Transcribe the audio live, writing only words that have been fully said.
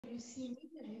Can you see me?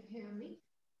 Can you hear me?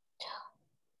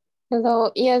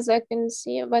 Hello. Yes, I can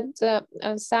see, but the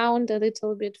sound a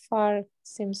little bit far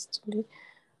seems to be.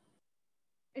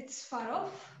 It's far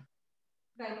off.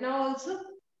 Right now also?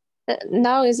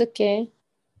 Now is okay.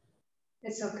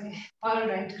 It's okay. All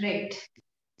right, great.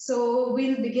 So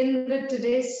we'll begin with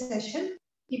today's session.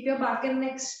 Keep your back and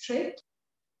neck straight.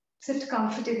 Sit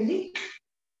comfortably.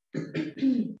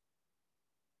 And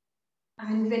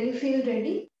when you feel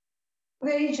ready,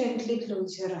 very gently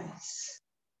close your eyes.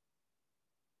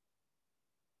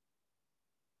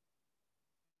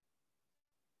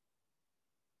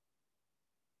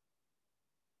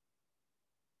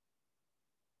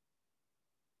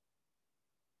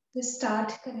 Just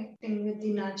start connecting with the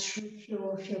natural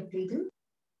flow of your breathing.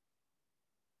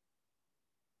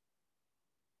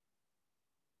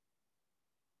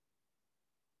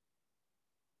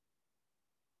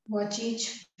 Watch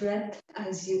each breath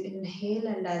as you inhale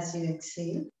and as you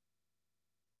exhale.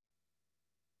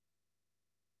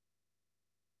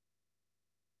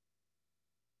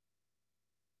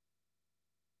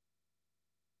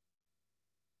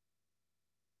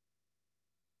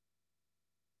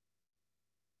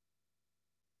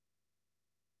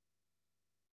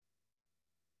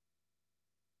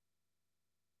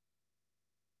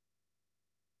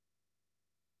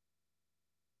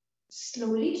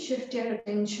 Slowly shift your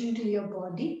attention to your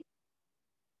body.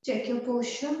 Check your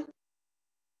posture.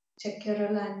 Check your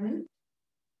alignment.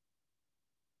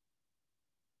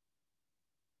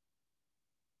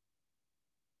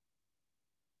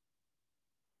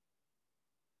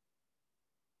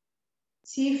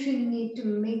 See if you need to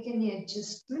make any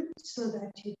adjustments so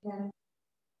that you can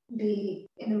be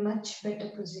in a much better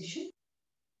position.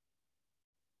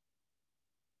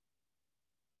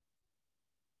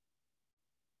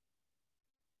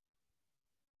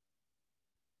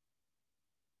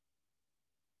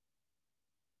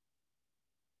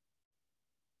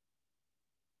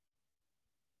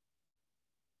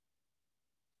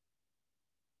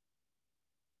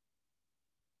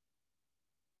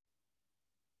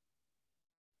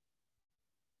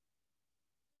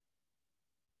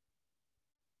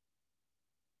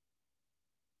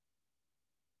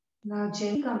 Now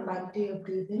gently come back to your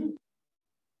breathing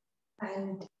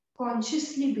and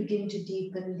consciously begin to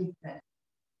deepen the breath.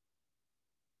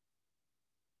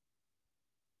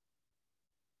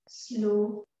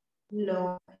 Slow,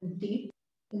 long, and deep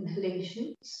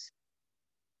inhalations.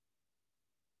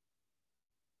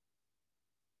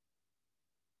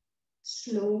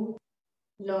 Slow,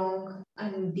 long,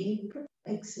 and deep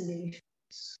exhalations.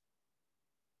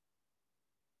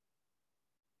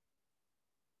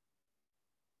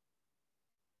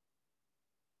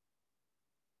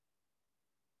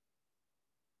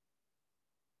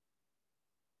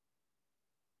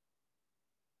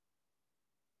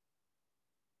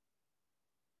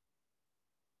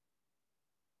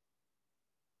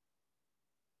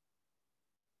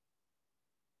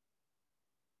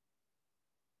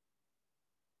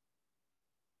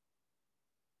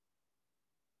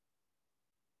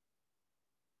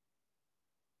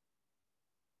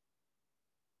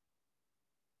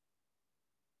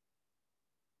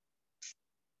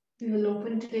 We will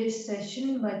open today's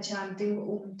session by chanting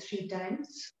Om 3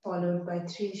 times, followed by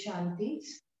 3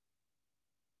 Shantis.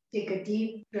 Take a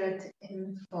deep breath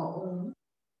in for Om.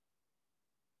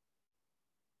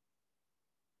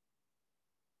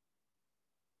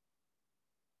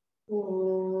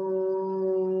 Om.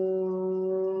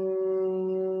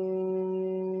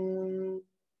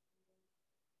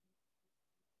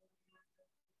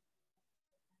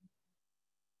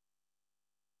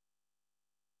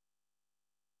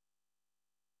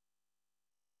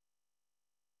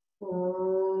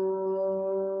 Om.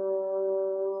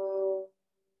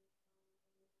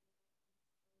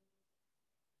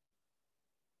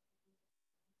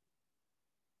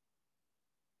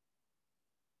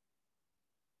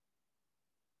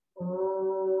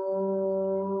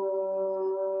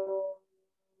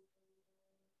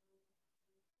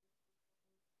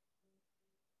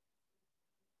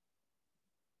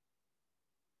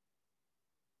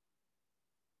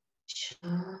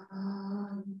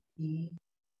 Shanti,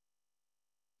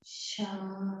 Shanti,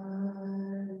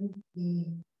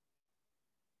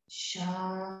 Shanti.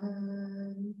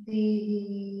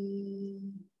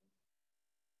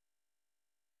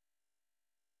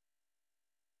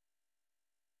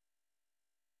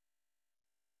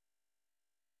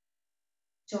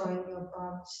 Join your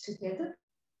palms together.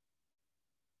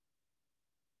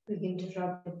 Begin to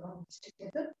rub your palms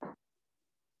together.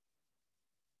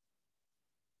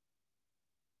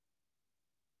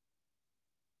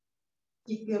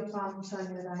 Keep your palms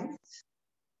on your eyes.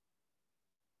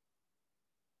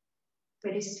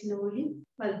 very slowly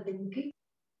while blinking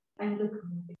and looking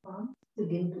at the palms.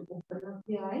 Begin to open up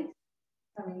the eyes,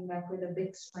 coming back with a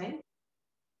big smile.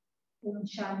 Om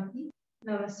Shanti.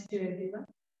 Namaste to everyone.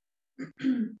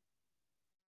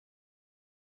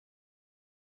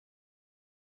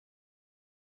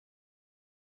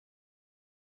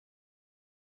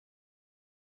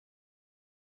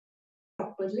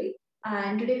 Properly.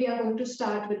 And today we are going to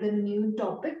start with a new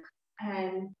topic.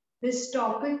 And this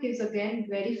topic is again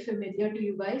very familiar to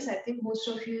you guys. I think most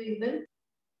of you, even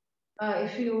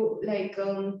if you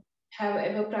have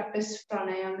ever practiced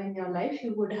pranayama in your life,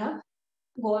 you would have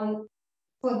gone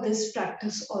for this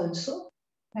practice also,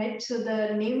 right? So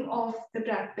the name of the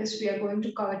practice we are going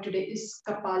to cover today is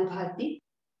kapalbhati,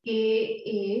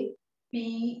 K-A-P-A-L,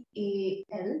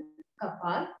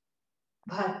 kapal,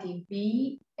 bhati,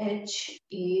 B-H-A-T-I,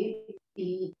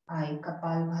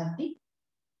 kapalbhati.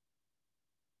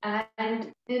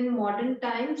 And in modern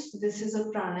times, this is a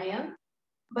pranayama.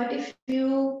 But if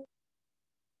you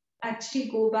actually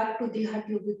go back to the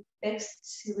Hatha Yogic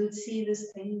texts, you will see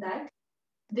this thing that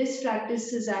this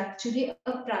practice is actually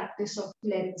a practice of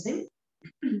cleansing,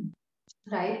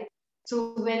 right?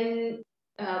 So when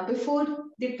before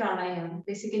the pranayama,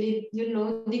 basically, the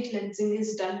cleansing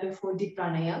is done before the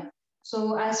pranayama.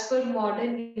 So as per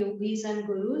modern yogis and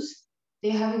gurus,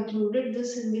 they have included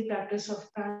this in the practice of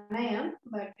pranayama.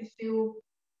 But if you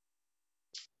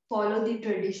follow the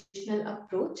traditional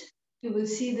approach, you will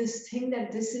see this thing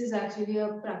that this is actually a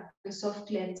practice of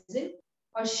cleansing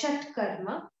or shat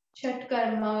karma. Shat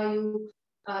karma, you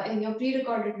in your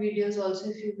pre-recorded videos also,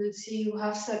 if you will see, you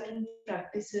have certain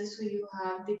practices. So you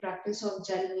have the practice of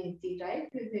𝐙𝐨𝐴𝐦, right?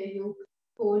 Where you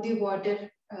pour the water,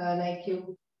 like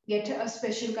you get a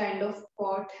special kind of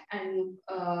pot and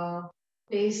you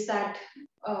place that,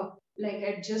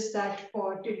 adjust that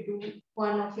pot into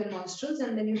one of your nostrils,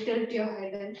 and then you tilt your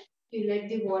head and you let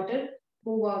the water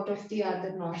move out of the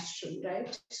other nostril,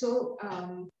 right? So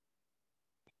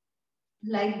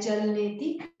like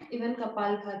𝐙𝐨𝐴𝐦, even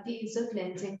kapalbhati is a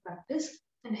cleansing practice,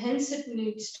 and hence it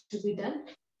needs to be done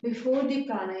before the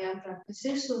pranayama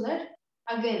practices, so that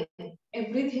again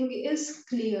everything is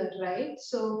clear, right?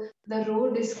 So the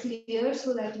road is clear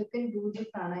so that you can do the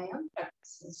pranayama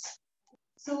practices.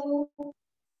 So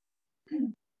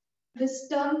this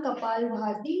term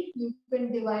kapalbhati, you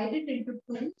can divide it into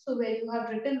two. So where you have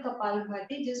written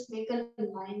kapalbhati, just make a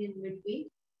line in between.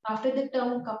 After the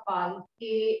term kapal,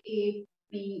 K-A-P-A-L,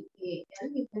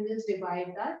 you can just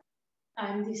divide that.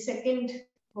 And the second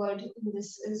word in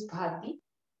this is bhati.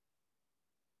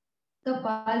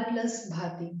 Kapal plus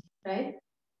bhati, right?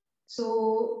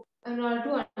 So in order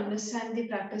to understand the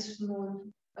practice more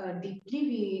deeply,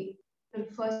 we will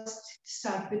first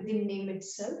start with the name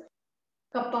itself.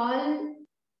 Kapal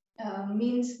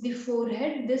means the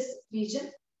forehead, this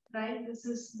region, right? This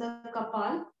is the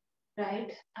kapal,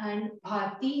 right? And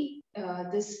bhati,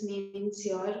 this means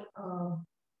your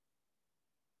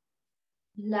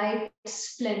light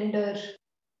splendor,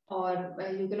 or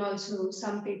you can also,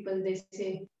 some people they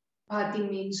say bhati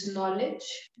means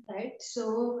knowledge, right?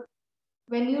 So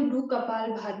when you do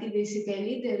kapal bhati,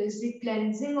 basically there is the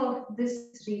cleansing of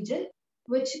this region,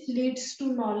 which leads to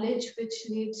knowledge, which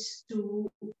leads to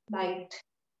light,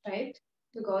 right?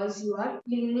 Because you are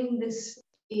cleaning this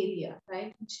area,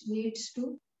 right? Which leads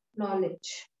to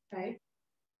knowledge, right?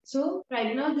 So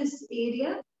right now this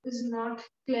area is not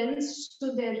cleansed,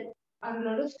 so there are a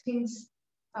lot of things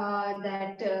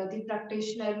that the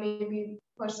practitioner, maybe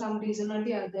for some reason or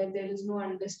the other, there is no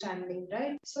understanding,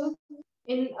 right? So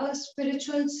in a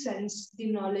spiritual sense,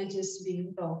 the knowledge is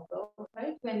being talked of,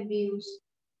 right? When we use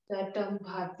the term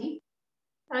bhati.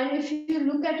 And if you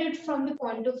look at it from the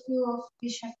point of view of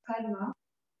the Karma,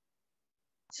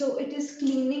 so it is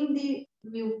cleaning the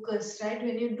mucus, right?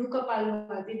 When you do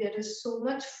kapalbhati, there is so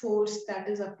much force that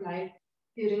is applied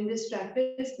during this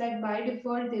practice that by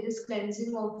default there is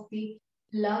cleansing of the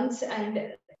lungs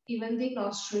and even the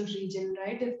nostril region,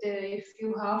 right? If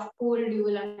you have cold, you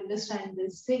will understand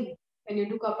this thing. When you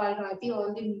do kapalbhati,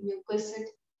 all the mucus it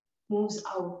moves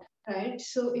out, right?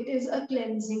 So it is a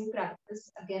cleansing practice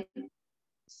again.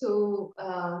 So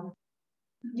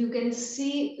you can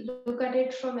see, look at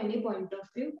it from any point of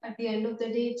view. At the end of the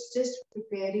day, it's just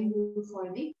preparing you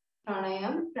for the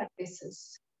pranayama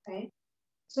practices, right?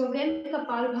 So again,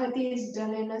 kapalbhati is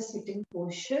done in a sitting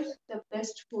posture. The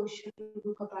best posture to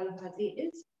do kapalbhati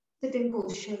is sitting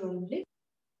posture only.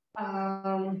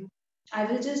 I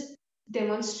will just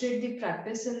demonstrate the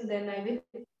practice and then I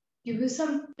will give you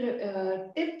some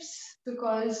tips,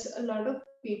 because a lot of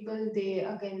people, they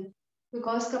again,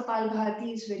 because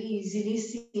kapalbhati is very easily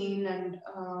seen and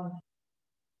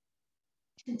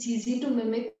it's easy to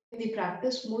mimic the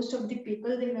practice. Most of the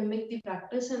people, they mimic the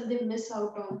practice and they miss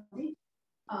out on the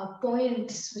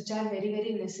points which are very,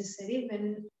 very necessary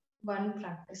when one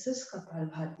practices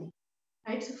Kapalbhati.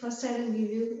 Right, so first I will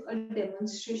give you a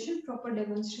demonstration, proper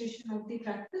demonstration of the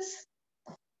practice.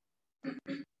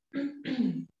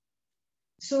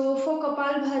 So for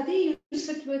Kapalbhati, you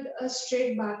sit with a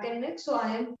straight back and neck. So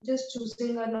I am just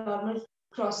choosing a normal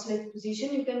cross-leg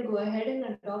position. You can go ahead and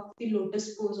adopt the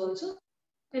lotus pose also.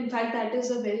 In fact, that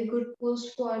is a very good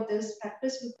pose for this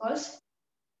practice because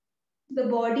the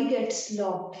body gets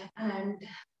locked and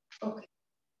okay.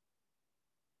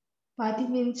 Bhati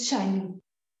means shining.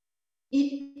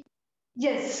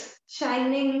 Yes,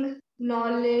 shining,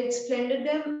 knowledge, splendid.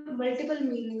 There are multiple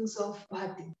meanings of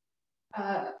Bhati.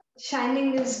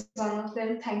 Shining is one of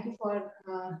them. Thank you for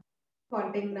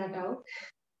pointing that out.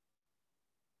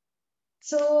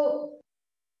 So,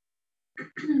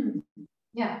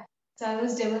 yeah, so I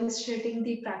was demonstrating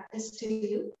the practice to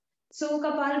you. So,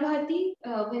 Kapalbhati,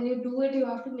 when you do it, you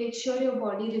have to make sure your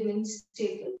body remains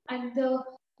stable. And the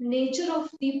nature of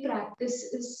the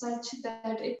practice is such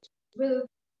that it will,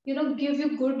 give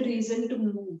you good reason to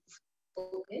move.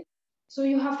 Okay. So,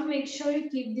 you have to make sure you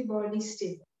keep the body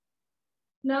stable.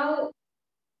 Now,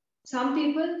 some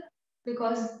people,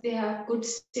 because they have good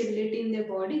stability in their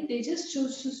body, they just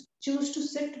choose to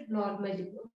sit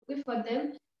normally. Okay, for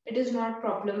them, it is not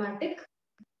problematic.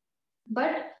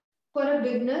 But for a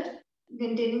beginner,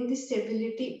 maintaining the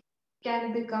stability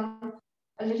can become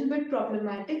a little bit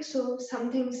problematic. So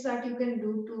some things that you can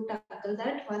do to tackle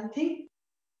that. One thing,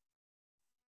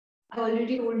 I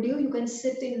already told you, you can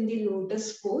sit in the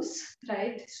lotus pose,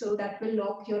 right? So that will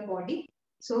lock your body.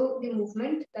 So the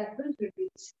movement that will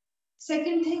reduce.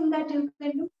 Second thing that you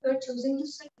can do, you're choosing to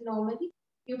sit normally.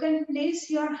 You can place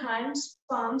your hands,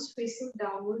 palms facing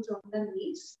downwards on the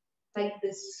knees like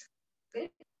this.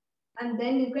 Okay. And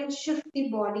then you can shift the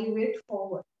body weight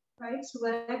forward, right? So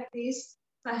when I place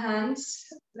my hands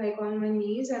like on my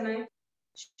knees and I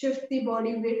shift the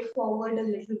body weight forward a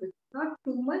little bit, not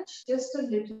too much, just a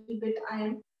little bit. I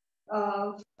am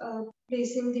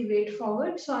placing the weight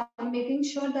forward. So I'm making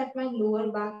sure that my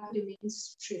lower back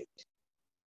remains straight.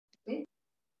 Okay.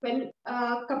 When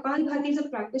Kapalbhati is a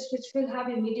practice which will have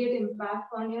immediate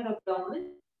impact on your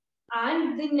abdomen,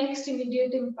 and the next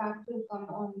immediate impact will come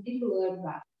on the lower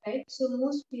back, right? So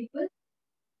most people,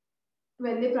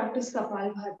 when they practice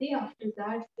Kapalbhati, after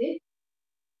that they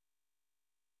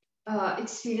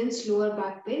experience lower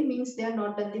back pain, means they are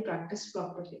not done the practice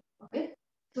properly. Okay,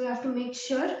 so you have to make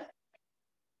sure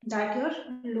that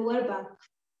your lower back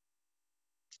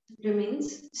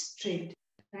remains straight,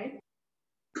 right?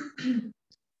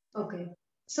 Okay,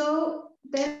 so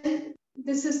then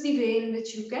this is the way in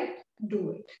which you can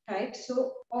do it, right?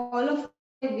 So all of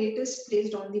my weight is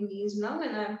placed on the knees now,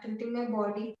 and I'm tilting my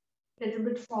body a little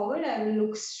bit forward. I will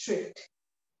look straight.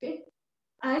 Okay,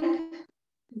 and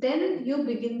then you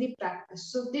begin the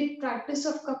practice. So the practice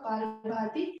of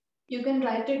Kapalbhati, you can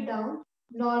write it down.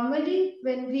 Normally,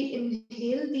 when we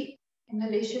inhale, the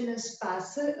inhalation is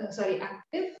active,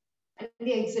 and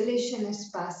the exhalation is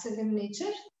passive in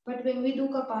nature. But when we do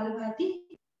Kapalbhati,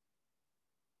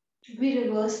 we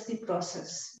reverse the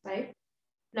process, right?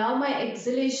 Now my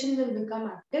exhalation will become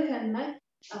active and my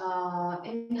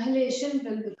inhalation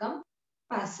will become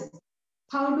passive.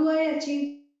 How do I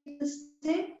achieve this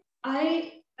thing?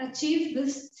 I achieve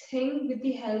this thing with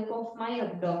the help of my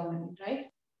abdomen, right?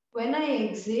 When I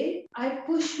exhale, I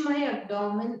push my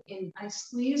abdomen in. I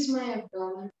squeeze my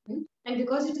abdomen in. And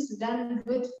because it is done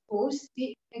with force,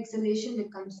 the exhalation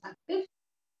becomes active.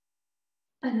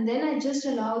 And then I just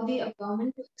allow the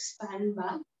abdomen to expand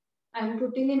back. I'm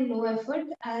putting in no effort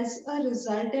as a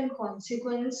result and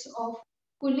consequence of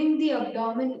pulling the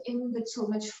abdomen in with so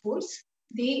much force.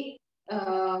 The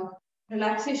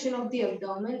relaxation of the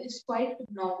abdomen is quite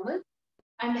normal,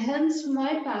 and hence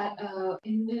my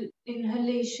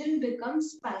inhalation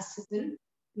becomes passive in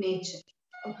nature.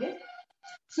 Okay,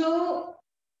 so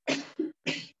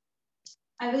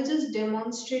I will just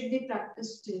demonstrate the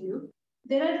practice to you.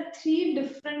 There are three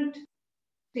different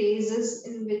phases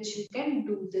in which you can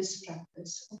do this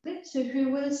practice. Okay, so if you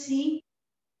will see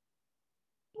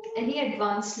any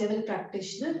advanced level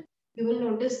practitioner, you will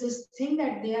notice this thing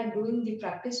that they are doing the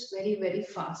practice very, very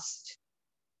fast.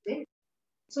 Okay,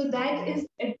 so that is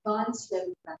advanced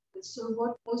level practice. So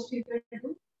what most people do in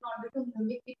order to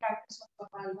mimic the practice of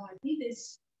Kapalbhati, they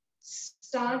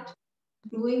start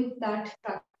doing that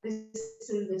practice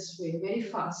in this way, very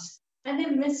fast, and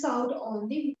they miss out on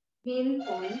the main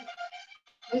point,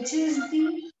 which is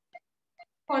the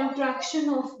contraction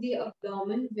of the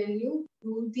abdomen when you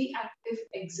do the active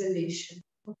exhalation.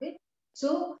 Okay,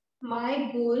 so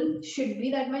my goal should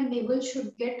be that my navel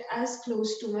should get as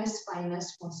close to my spine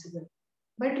as possible.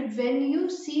 But when you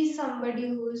see somebody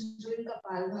who is doing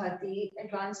kapalbhati,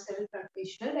 advanced level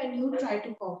practitioner, and you try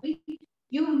to copy,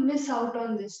 you miss out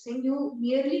on this thing. You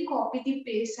merely copy the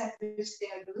pace at which they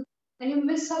are doing, and you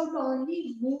miss out on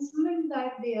the movement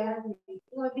that they are making,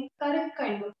 or the correct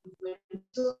kind of movement.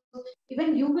 So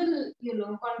even you will,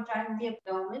 contract the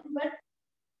abdomen, but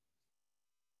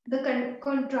the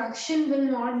contraction will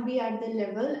not be at the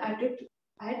level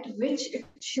at which it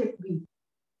should be,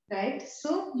 right?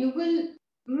 So you will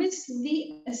miss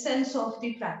the essence of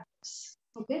the practice.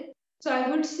 Okay. So I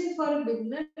would say for a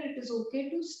beginner, it is okay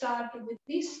to start with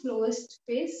the slowest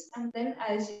pace, and then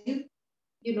as you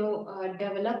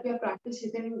develop your practice,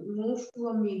 you can move to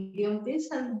a medium pace,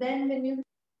 and then when you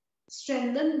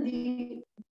strengthen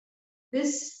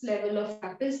this level of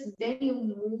practice, then you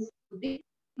move to the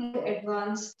more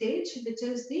advanced stage, which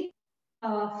is the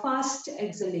fast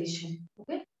exhalation.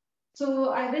 Okay. So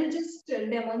I will just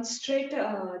demonstrate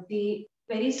the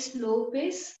very slow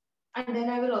pace, and then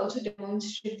I will also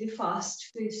demonstrate the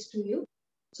fast pace to you,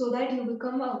 so that you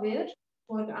become aware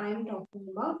what I am talking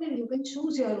about, and you can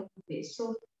choose your own pace.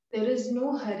 So there is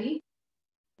no hurry,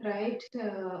 right?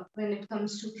 When it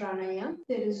comes to pranayam,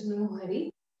 there is no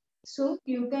hurry. So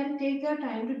you can take your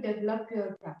time to develop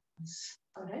your practice.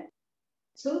 All right.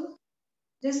 So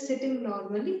just sitting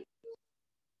normally.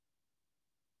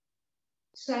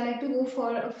 So I like to go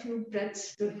for a few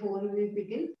breaths before we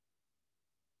begin.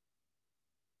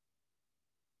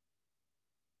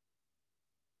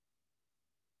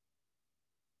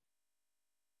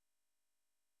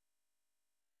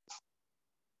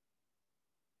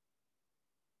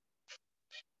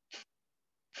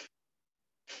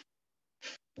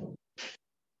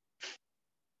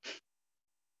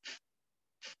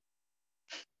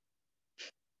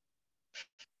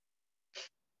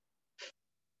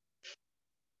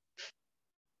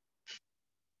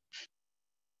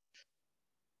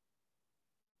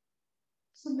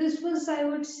 So this was, I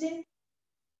would say,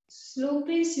 slow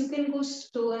pace. You can go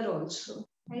slower also,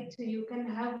 right? So you can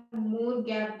have more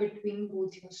gap between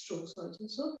both your strokes also.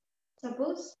 So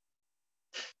suppose,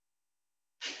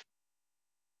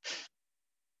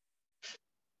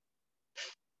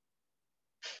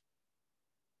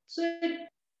 so it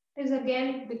is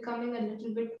again becoming a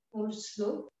little bit more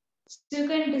slow. So you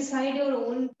can decide your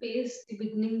own pace, the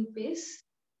beginning pace,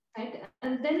 right?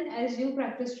 And then as you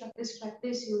practice,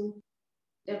 you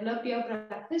develop your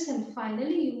practice, and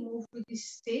finally you move to the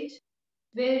stage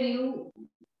where you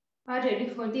are ready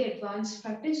for the advanced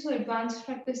practice. So advanced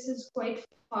practice is quite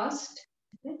fast.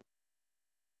 Okay.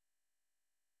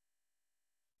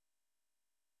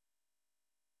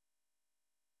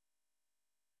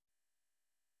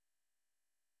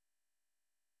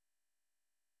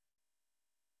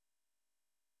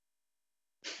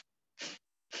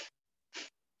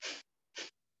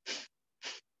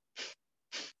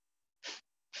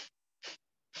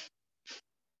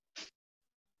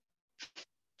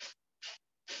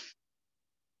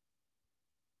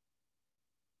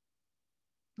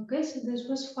 Okay, so this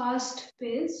was fast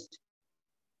paced.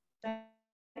 Right?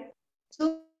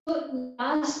 So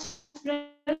last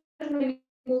breath, when you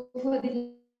go for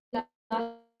the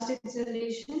last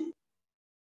exhalation,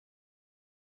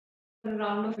 a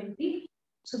round of 20.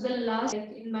 So the last,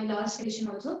 like in my last session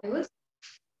also, I was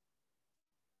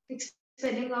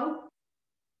expelling out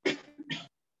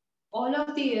all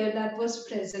of the air that was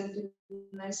present in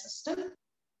my system,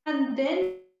 and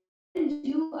then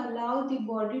you allow the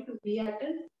body to be at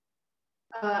an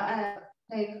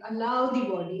like allow the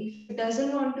body. If it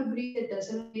doesn't want to breathe, it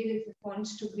doesn't breathe. If it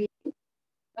wants to breathe,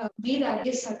 breathe at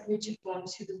the at which it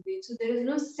wants you to breathe. So there is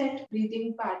no set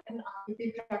breathing pattern after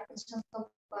the practice of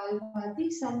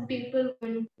Kapalbhati. Some people go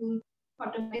into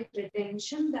automatic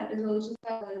retention, that is also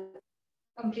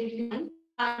completely fine.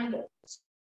 And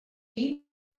breathe,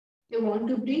 they want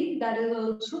to breathe, that is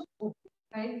also okay,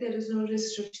 right? There is no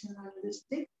restriction on this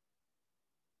thing.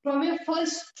 From your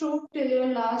first stroke till your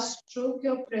last stroke,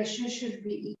 your pressure should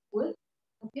be equal.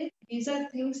 Okay, these are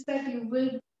things that you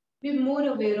will be more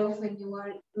aware of when you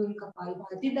are doing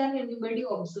Kapalbhati than anybody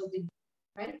observing,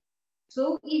 right?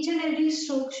 So each and every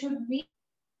stroke should be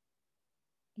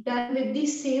done with the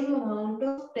same amount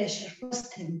of pressure,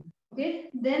 first thing. Okay,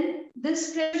 then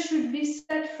this pressure should be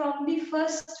set from the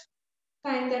first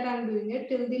time that I'm doing it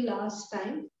till the last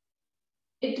time.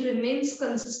 It remains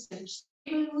consistent.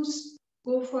 People who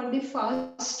go for the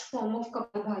fast form of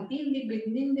Kapalbhati, in the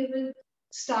beginning they will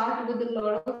start with a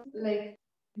lot of like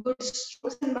good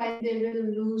strokes, and by they will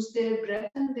lose their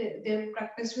breath, and their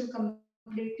practice will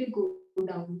completely go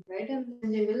down, right? And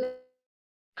then they will.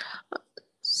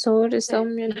 Sorry,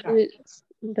 sometimes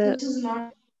the This is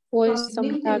not voice from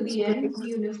beginning till sometimes the end. breaks. The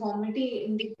uniformity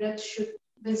in the breath should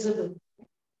be visible.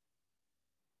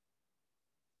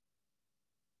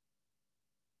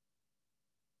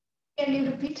 Can you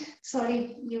repeat?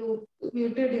 Sorry, you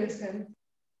muted yourself.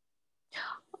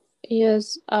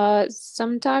 Yes,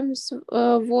 sometimes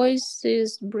voice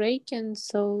is breaking,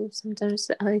 so sometimes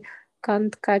I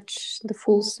can't catch the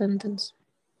full sentence.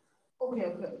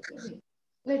 Okay.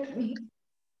 Let me.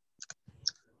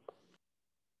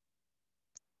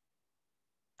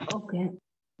 Okay.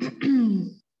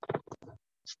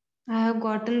 I have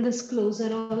gotten this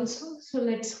closer also, so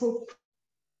let's hope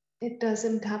it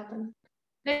doesn't happen.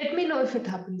 Let me know if it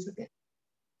happens again.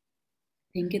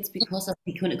 I think it's because of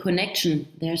the connection.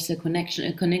 There's a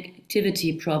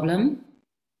connectivity problem.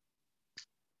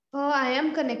 Oh, I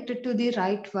am connected to the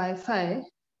right Wi-Fi.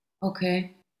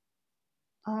 Okay.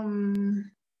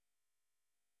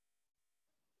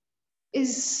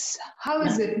 How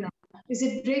is it now? Is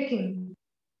it breaking?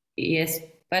 Yes,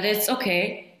 but it's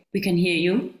okay. We can hear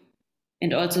you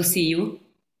and also see you.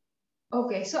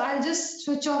 Okay, so I'll just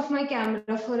switch off my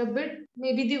camera for a bit.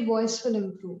 Maybe the voice will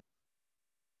improve.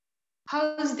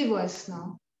 How is the voice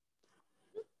now?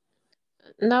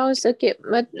 Now it's okay,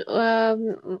 but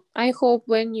I hope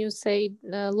when you say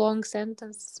a long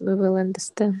sentence, we will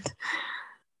understand.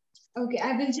 Okay,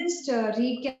 I will just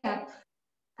recap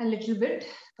a little bit.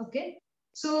 Okay,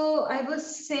 so I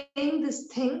was saying this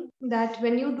thing that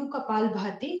when you do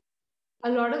kapalbhati, a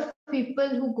lot of people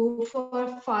who go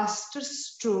for faster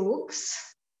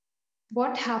strokes,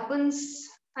 what happens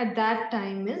at that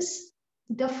time is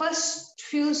the first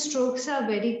few strokes are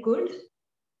very good,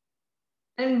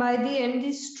 and by the end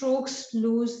these strokes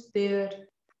lose their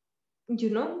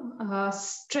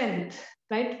strength,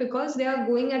 right? Because they are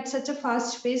going at such a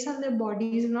fast pace and their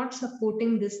body is not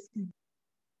supporting this thing.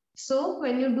 So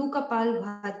when you do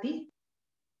kapalbhati,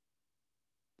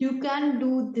 you can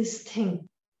do this thing,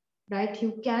 right?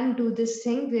 You can do this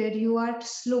thing where you are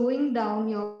slowing down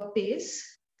your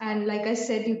pace. And like I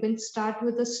said, you can start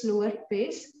with a slower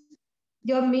pace.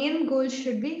 Your main goal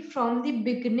should be from the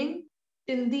beginning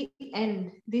till the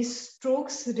end. These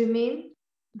strokes remain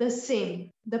the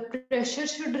same. The pressure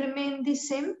should remain the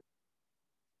same.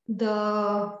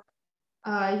 The,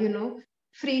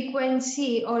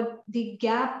 frequency or the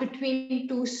gap between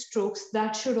two strokes,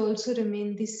 that should also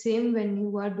remain the same when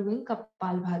you are doing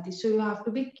kapalbhati. So you have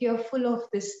to be careful of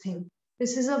this thing.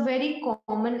 This is a very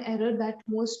common error that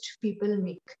most people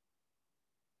make.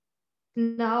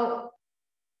 Now,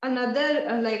 another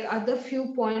other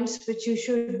few points which you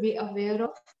should be aware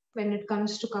of when it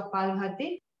comes to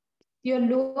kapalbhati. Your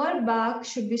lower back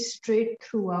should be straight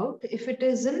throughout. If it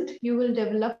isn't, you will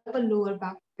develop a lower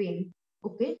back pain.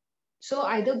 Okay, so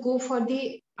either go for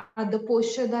the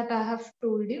posture that I have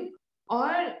told you,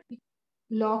 or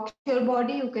lock your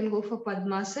body. You can go for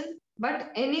Padmasana,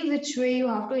 but any which way you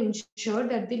have to ensure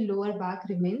that the lower back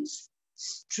remains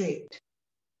straight.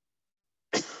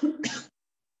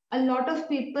 A lot of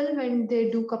people, when they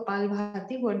do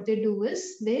kapalbhati, what they do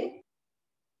is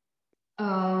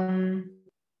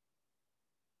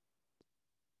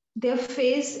their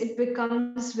face, it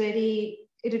becomes very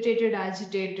irritated,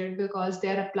 agitated, because they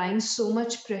are applying so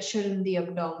much pressure in the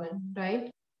abdomen, right?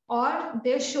 Or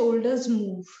their shoulders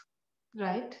move,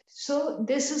 right? So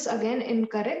this is again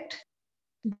incorrect.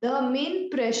 The main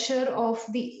pressure of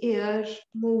the air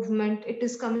movement, it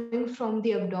is coming from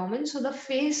the abdomen, so the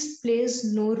face plays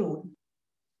no role.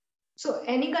 So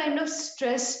any kind of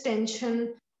stress,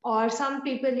 tension, or some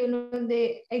people,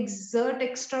 they exert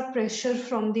extra pressure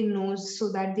from the nose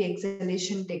so that the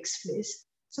exhalation takes place.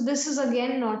 So this is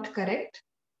again not correct.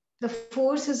 The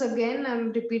force is, again,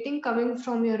 I'm repeating, coming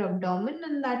from your abdomen,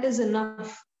 and that is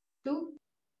enough to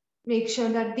make sure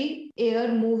that the air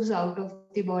moves out of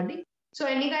the body. So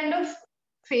any kind of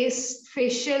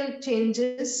facial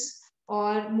changes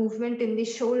or movement in the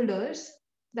shoulders,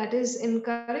 that is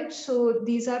incorrect. So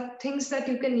these are things that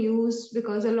you can use,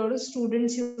 because a lot of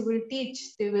students you will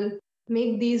teach, they will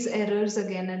make these errors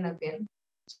again and again.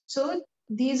 So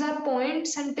these are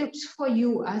points and tips for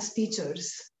you as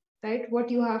teachers, right? What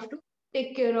you have to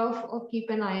take care of or keep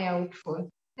an eye out for.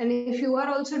 And if you are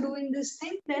also doing this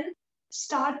thing, then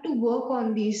start to work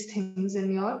on these things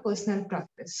in your personal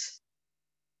practice.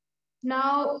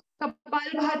 Now,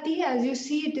 Kapalbhati, as you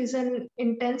see, it is an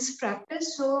intense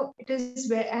practice. So it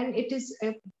is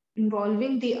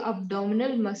involving the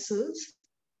abdominal muscles.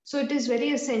 So it is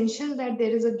very essential that there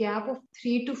is a gap of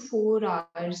 3 to 4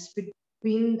 hours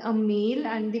between a meal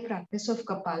and the practice of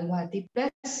Kapalbhati.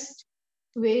 Best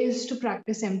way is to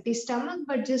practice empty stomach,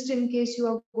 but just in case you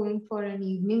are going for an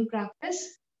evening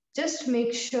practice, just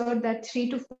make sure that 3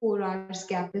 to 4 hours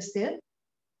gap is there.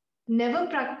 Never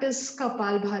practice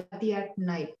kapalbhati at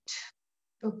night,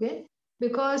 okay?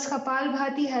 Because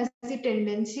kapalbhati has the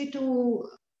tendency to,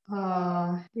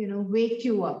 wake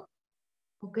you up,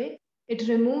 okay? It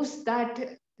removes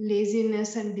that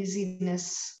laziness and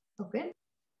dizziness, okay?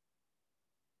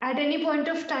 At any point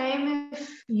of time,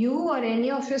 if you or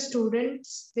any of your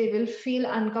students, they will feel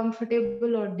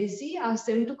uncomfortable or dizzy, ask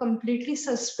them to completely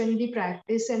suspend the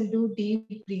practice and do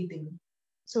deep breathing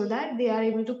so that they are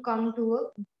able to come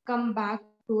back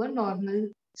to a normal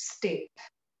state.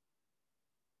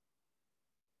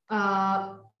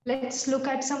 Let's look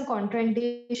at some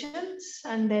contraindications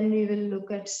and then we will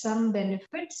look at some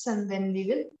benefits and then we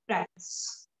will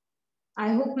practice.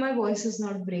 I hope my voice is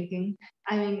not breaking.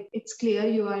 I mean, it's clear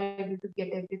you are able to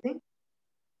get everything.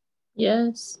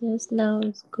 Yes, now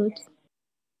it's good.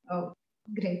 Oh,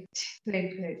 great.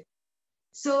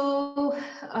 So,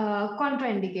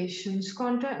 contraindications.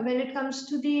 When it comes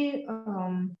to the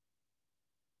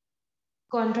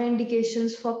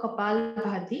contraindications for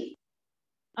kapalbhati,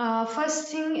 first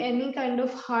thing, any kind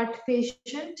of heart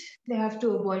patient, they have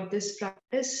to avoid this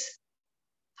practice.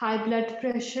 High blood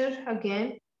pressure,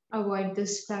 again, avoid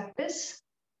this practice.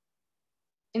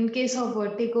 In case of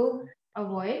vertigo,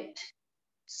 avoid.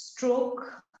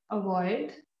 Stroke,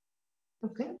 avoid.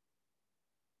 Okay.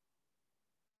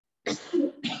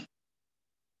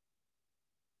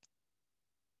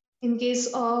 In case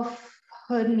of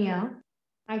hernia,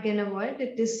 again avoid.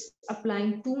 It is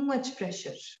applying too much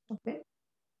pressure. Okay.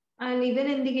 And even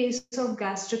in the case of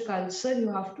gastric ulcer, you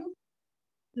have to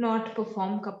not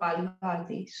perform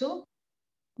kapalbhati. So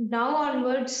now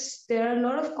onwards, there are a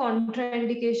lot of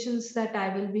contraindications that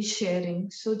I will be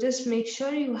sharing. So just make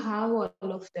sure you have all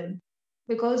of them,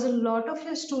 because a lot of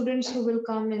your students who will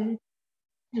come and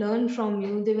learn from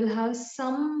you, they will have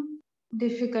some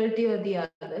difficulty or the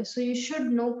other. So you should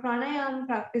know pranayama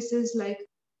practices, like,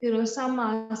 some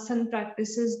asana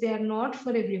practices, they are not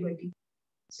for everybody.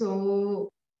 So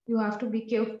you have to be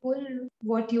careful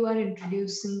what you are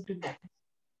introducing to them.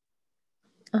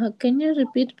 Can you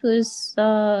repeat, please,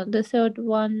 the third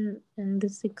one and the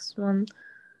sixth one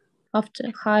after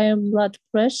higher blood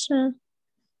pressure?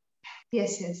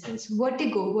 Yes.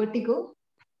 Vertigo.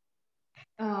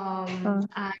 And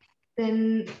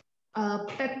then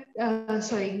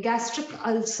gastric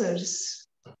ulcers.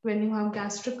 When you have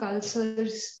gastric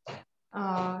ulcers,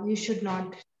 you should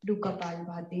not do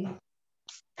kapalbhati.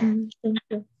 Thank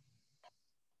you.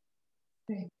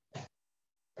 Right.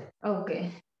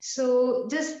 Okay. So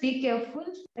just be careful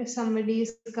if somebody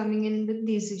is coming in with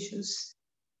these issues.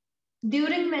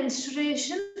 During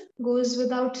menstruation, goes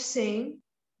without saying,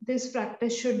 this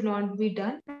practice should not be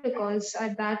done, because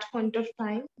at that point of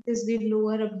time, it is the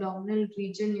lower abdominal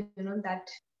region, that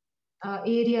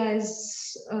area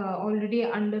is already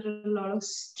under a lot of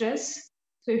stress.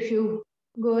 So if you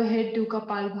go ahead to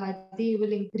kapalbhati, you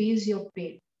will increase your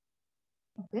pain.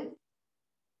 Okay.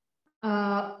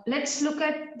 Let's look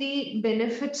at the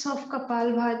benefits of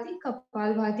kapalbhati.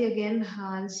 Kapalbhati again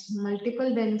has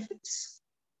multiple benefits.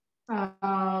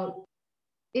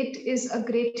 It is a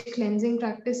great cleansing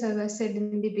practice, as I said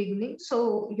in the beginning.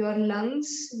 So your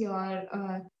lungs,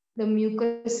 the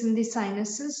mucus in the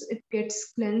sinuses, it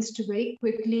gets cleansed very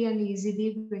quickly and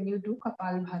easily when you do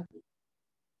kapalbhati.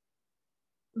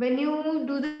 When you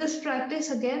do this practice,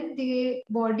 again, the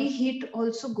body heat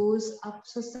also goes up.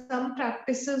 So some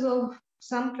practices,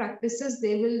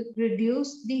 they will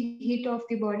reduce the heat of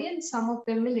the body and some of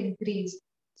them will increase.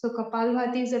 So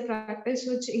kapalbhati is a practice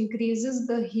which increases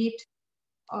the heat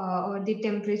or the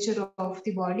temperature of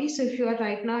the body. So if you are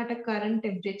right now at a current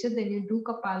temperature, then you do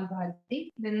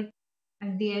kapalbhati, then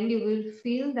at the end you will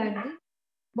feel that the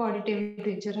body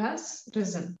temperature has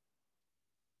risen.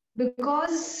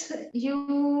 Because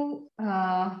you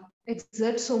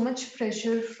exert so much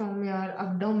pressure from your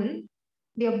abdomen,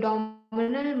 the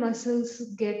abdominal muscles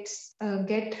get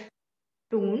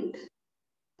toned.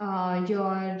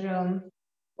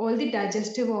 All the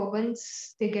digestive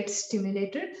organs, they get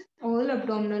stimulated. All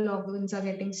abdominal organs are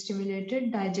getting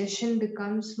stimulated. Digestion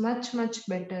becomes much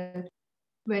better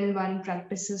when one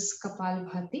practices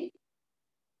kapalbhati.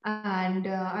 And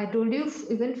I told you,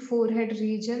 even forehead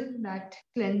region, that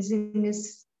cleansing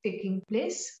is taking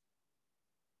place.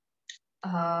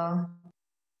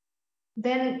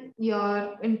 Then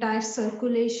your entire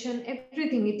circulation,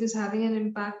 everything, it is having an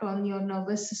impact on your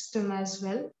nervous system as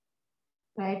well,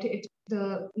 right?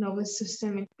 The nervous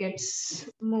system, it gets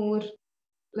more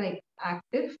like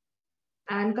active.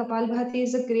 And kapalbhati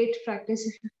is a great practice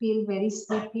if you feel very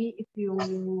sleepy, if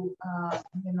you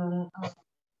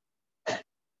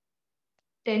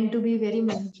tend to be very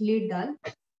mentally dull.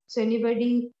 So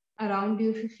anybody around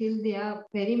you, if you feel they are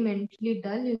very mentally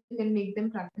dull, you can make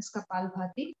them practice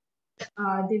kapalbhati.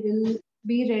 They will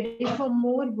be ready for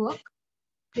more work.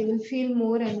 They will feel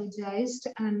more energized,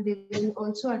 and they will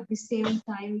also at the same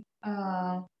time,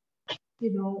 be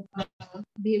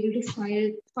able to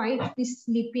fight the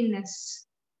sleepiness.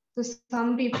 So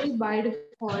some people by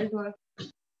default or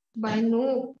by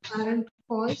no apparent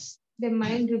cause, their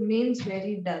mind remains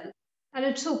very dull, and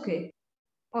it's okay.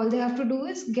 All they have to do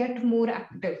is get more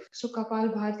active. So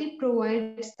Kapalbhati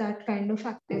provides that kind of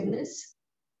activeness.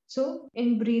 So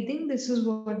in breathing, this is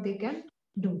what they can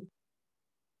do.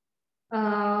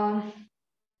 Uh,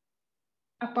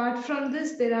 Apart from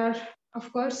this, there are,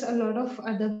 of course, a lot of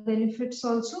other benefits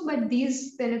also, but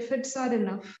these benefits are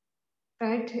enough,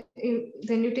 right?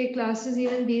 When you take classes,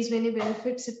 even these many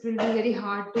benefits, it will be very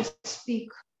hard to speak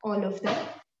all of them.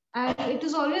 And it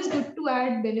is always good to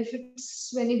add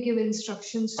benefits when you give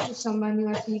instructions to someone you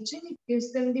are teaching. It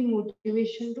gives them the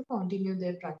motivation to continue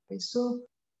their practice. So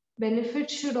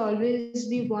benefits should always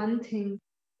be one thing.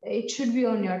 It should be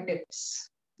on your tips,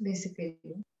 basically.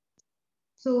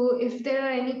 So if there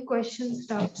are any questions,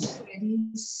 doubts,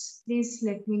 queries, please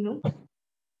let me know.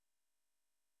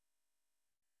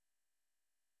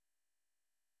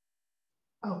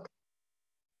 Okay.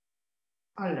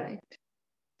 All right.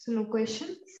 So no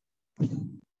questions?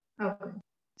 Okay.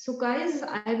 So guys,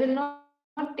 I will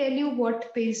not tell you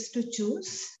what pace to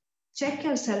choose. Check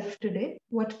yourself today,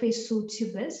 what pace suits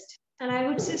you best. And I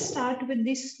would say start with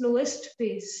the slowest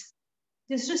pace,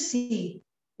 just to see.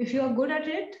 If you are good at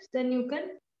it, then you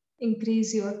can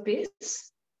increase your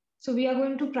pace. So we are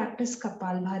going to practice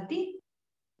Kapalbhati.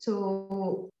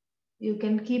 So you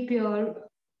can keep your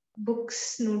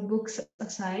notebooks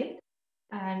aside,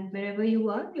 and wherever you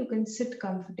are, you can sit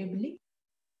comfortably.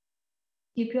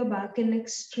 Keep your back and neck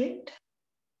straight,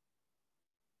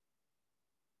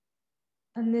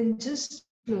 and then just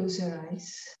close your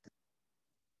eyes.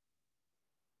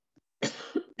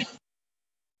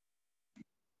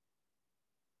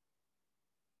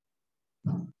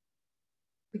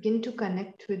 Begin to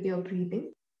connect with your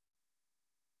breathing.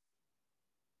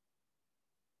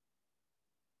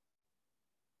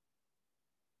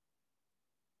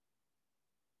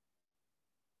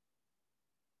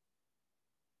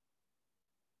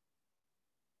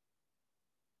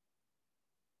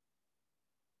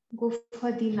 Go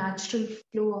for the natural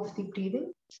flow of the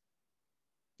breathing.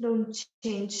 Don't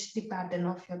change the pattern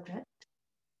of your breath.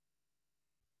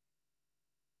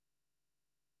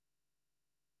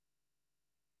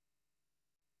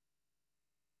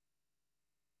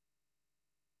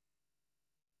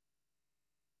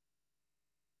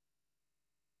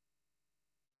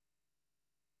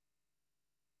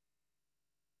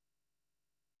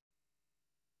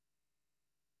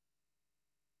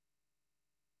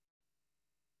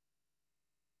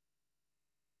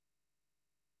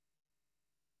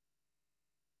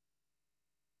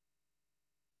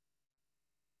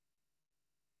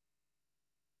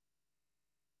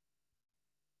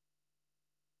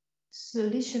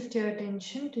 Slowly shift your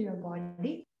attention to your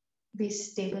body. Be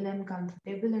stable and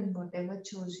comfortable in whatever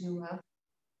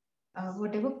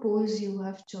whatever pose you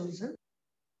have chosen.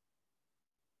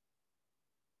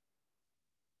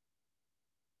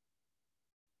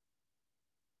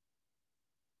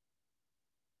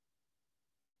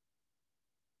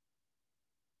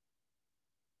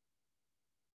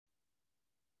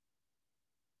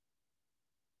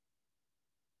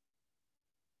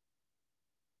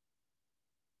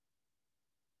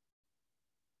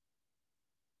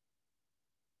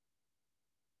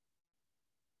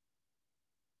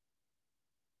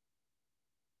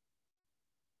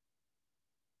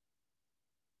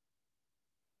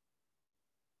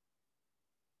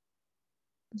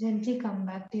 Gently come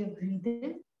back to your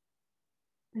breathing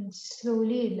and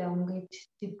slowly elongate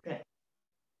the breath.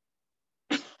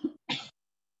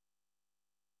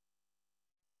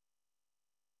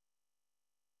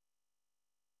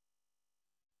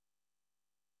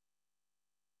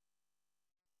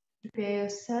 Prepare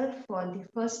yourself for the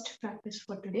first practice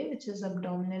for today, which is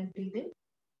abdominal breathing.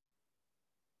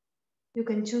 You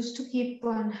can choose to keep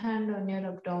one hand on your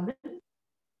abdomen,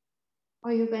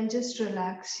 or you can just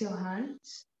relax your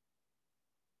hands.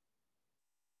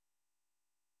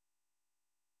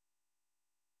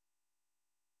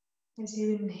 As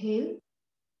you inhale,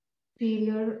 feel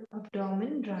your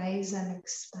abdomen rise and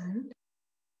expand.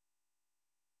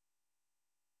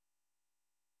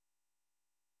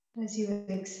 As you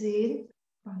exhale,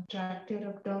 contract your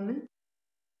abdomen.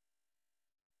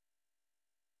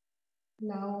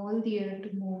 Allow all the air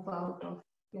to move out of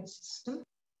your system.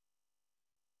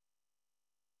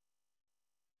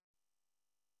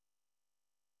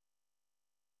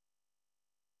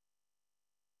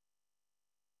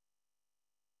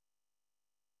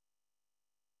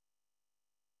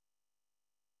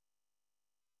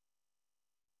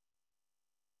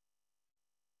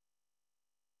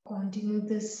 Continue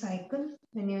this cycle.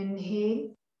 When you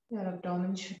inhale, your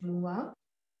abdomen should move out.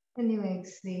 When you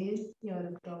exhale, your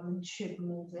abdomen should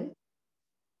move in.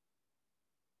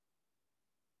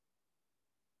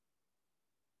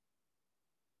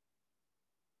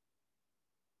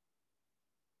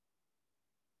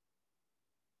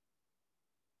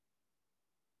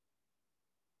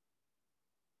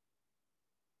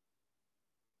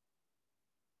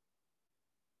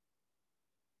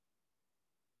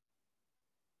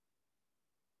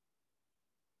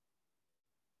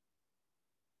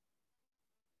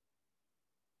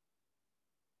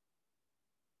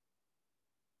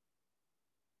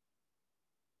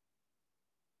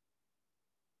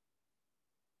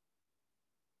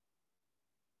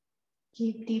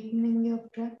 Keep deepening your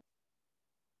breath.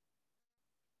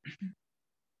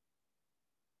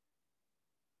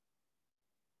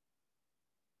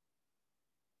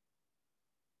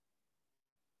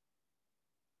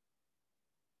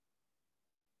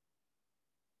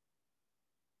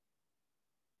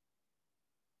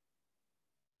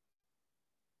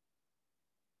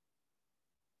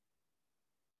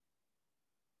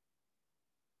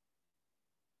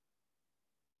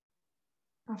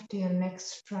 After your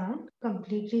next round,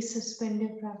 completely suspend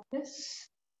your practice.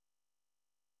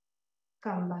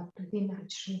 Come back to the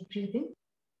natural breathing.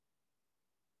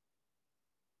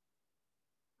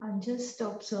 And just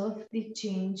observe the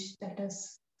change that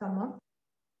has come up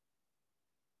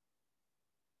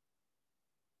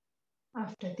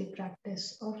after the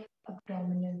practice of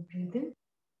abdominal breathing.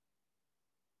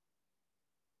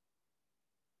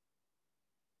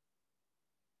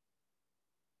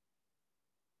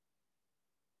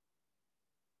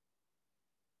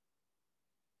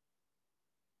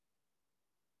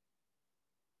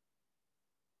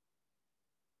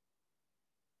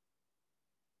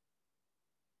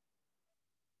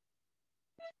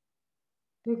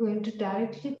 We're going to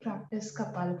directly practice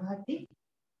kapalbhati.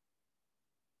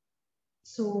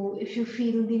 So if you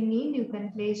feel the need, you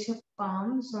can place your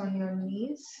palms on your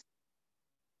knees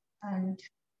and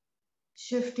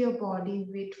shift your body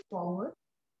weight forward.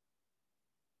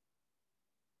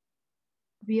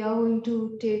 We are going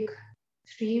to take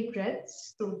 3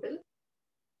 breaths total.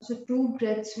 So 2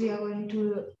 breaths we are going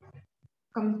to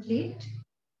complete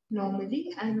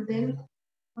normally, and then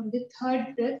on the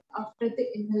 3rd breath after the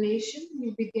inhalation,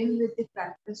 we begin with the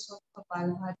practice of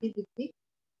kapalbhati with the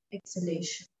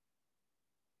exhalation.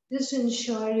 Just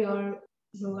ensure your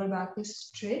lower back is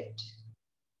straight.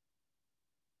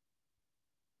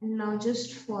 And now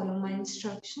just follow my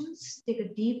instructions. Take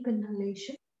a deep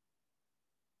inhalation.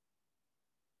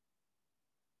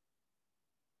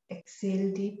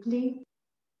 Exhale deeply.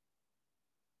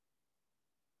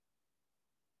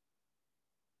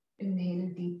 Inhale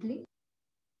deeply.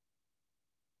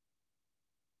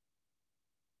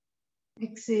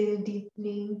 Exhale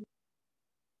deeply.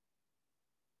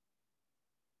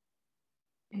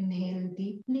 Inhale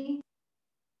deeply.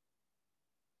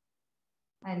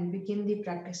 And begin the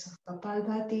practice of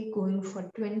kapalbhati, going for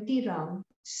 20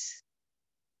 rounds.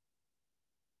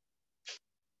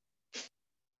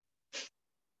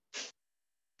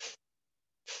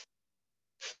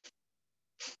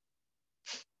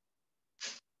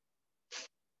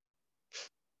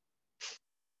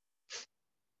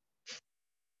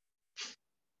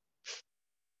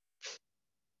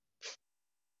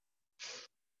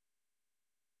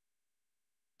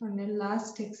 On your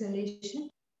last exhalation,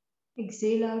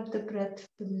 exhale out the breath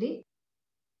fully.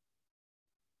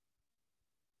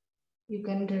 You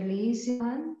can release your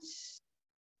hands,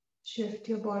 shift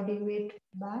your body weight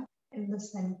back in the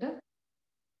center.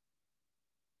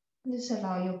 Just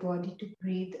allow your body to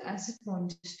breathe as it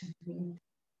wants to breathe.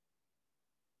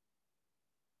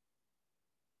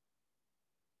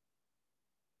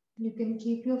 You can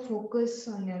keep your focus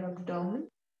on your abdomen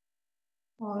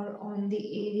or on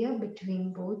the area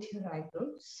between both your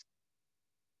eyebrows.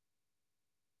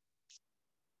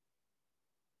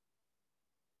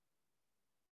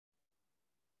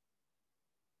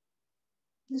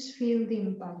 Just feel the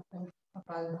impact of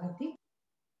kapalbhati.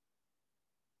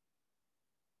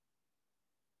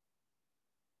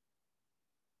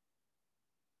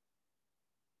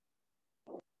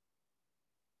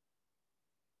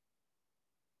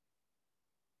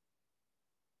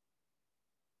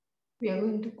 We are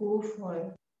going to go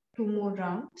for 2 more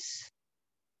rounds.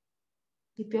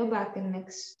 Keep your back and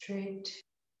neck straight.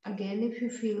 Again, if you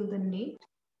feel the need,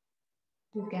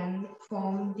 you can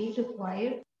form the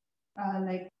required,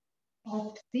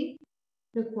 opt the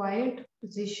required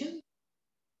position.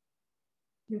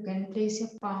 You can place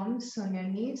your palms on your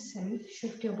knees and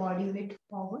shift your body weight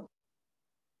forward.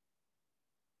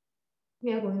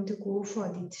 We are going to go for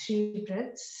the 3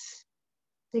 breaths.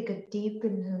 Take a deep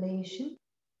inhalation.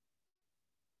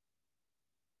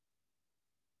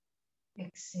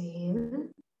 Exhale.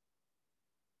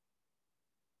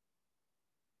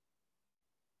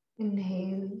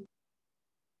 Inhale.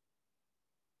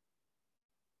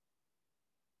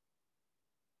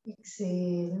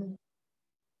 Exhale.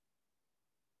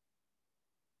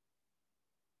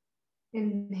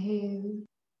 Inhale.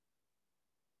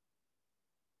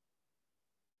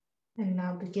 And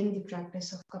now begin the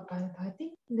practice of kapalbhati.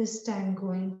 This time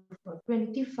going for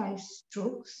 25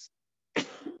 strokes.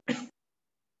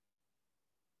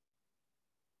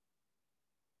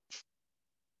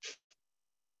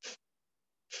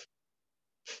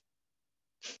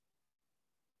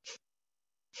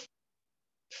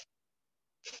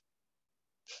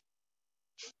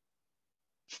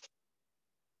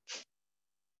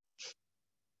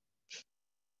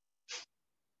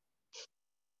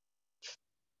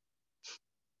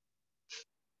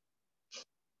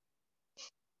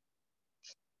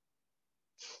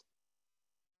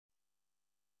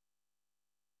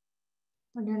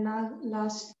 On your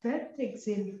last breath,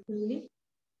 exhale fully.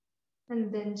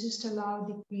 And then just allow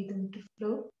the breathing to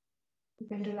flow. You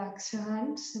can relax your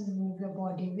hands and move your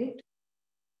body weight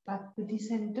back to the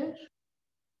center.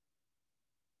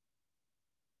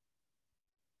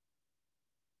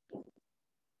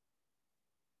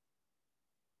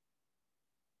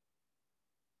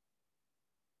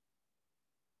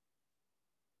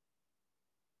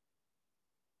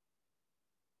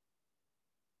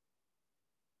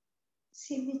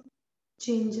 See the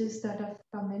changes that have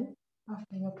come in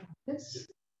after your practice.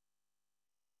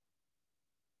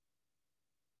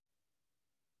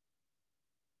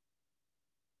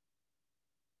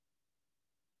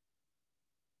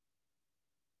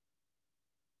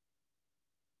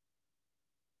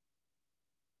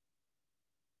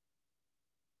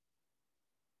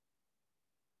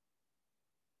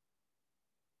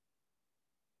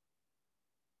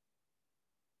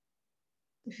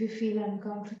 If you feel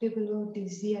uncomfortable or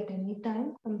dizzy at any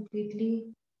time,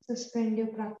 completely suspend your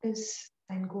practice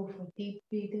and go for deep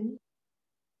breathing.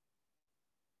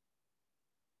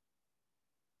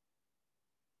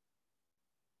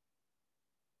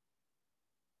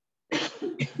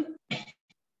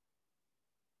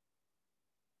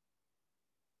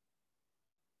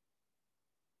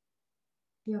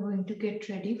 We are going to get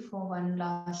ready for one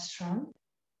last round.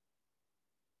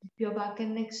 Keep your back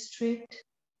and neck straight.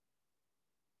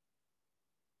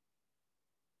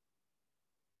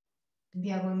 We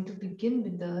are going to begin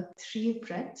with the 3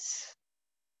 breaths.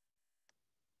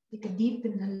 Take a deep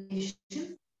inhalation.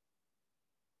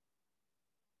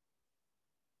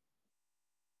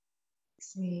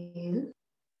 Exhale.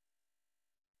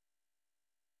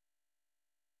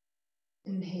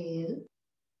 Inhale.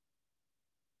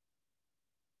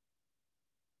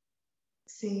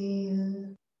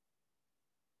 Exhale.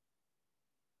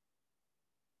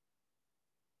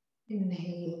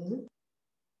 Inhale.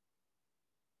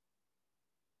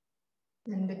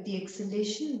 And with the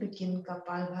exhalation, begin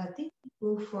kapalbhati.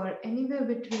 Go for anywhere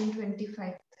between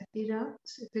 25 to 30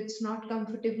 rounds. If it's not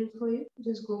comfortable for you,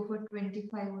 just go for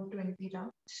 25 or 20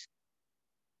 rounds.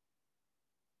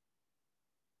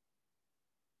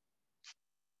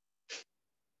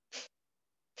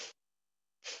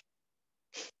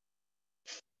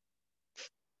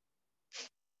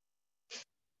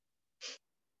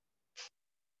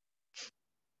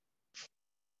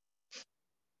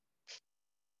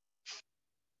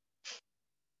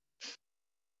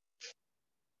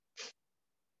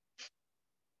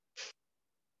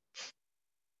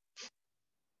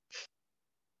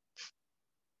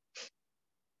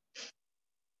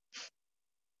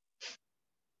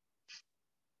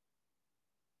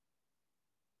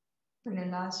 And the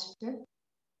last step,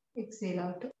 exhale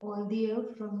out all the air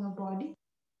from your body.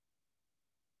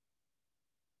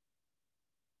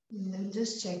 And then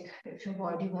just check if your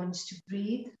body wants to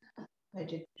breathe,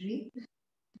 let it breathe.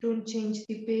 Don't change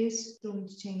the pace, don't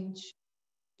change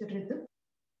the rhythm.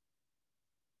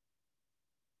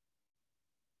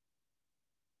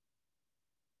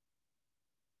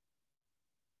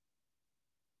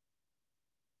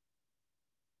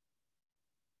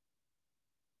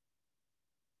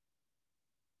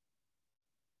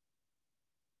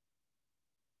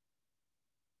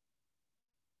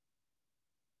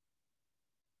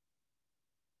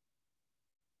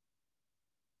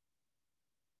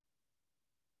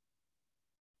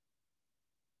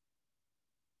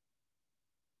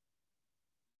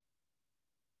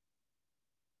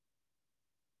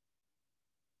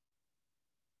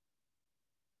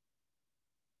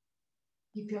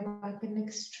 Keep your back and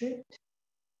neck straight.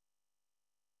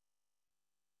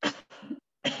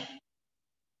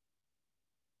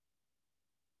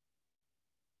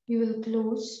 We will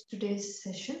close today's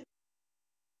session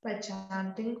by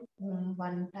chanting Om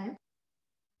one time,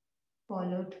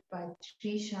 followed by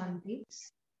 3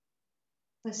 Shantis.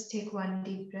 First, take one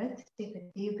deep breath, take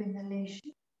a deep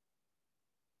inhalation,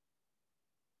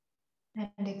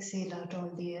 and exhale out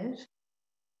all the air.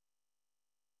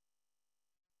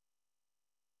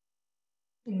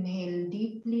 Inhale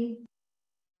deeply,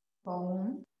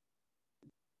 Om.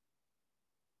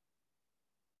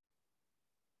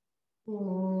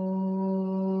 Om.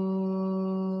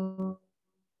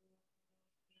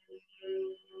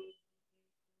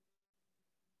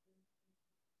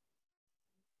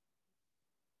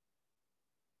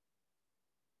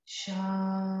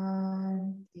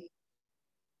 Shanti,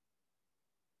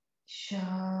 Shanti,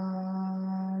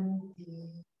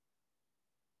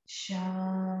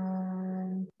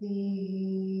 Shanti.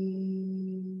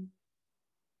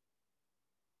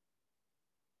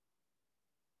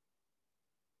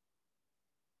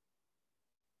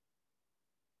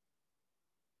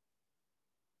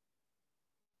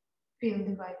 Feel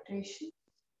the vibration.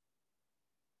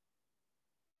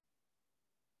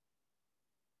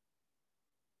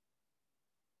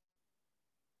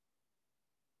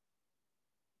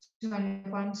 Join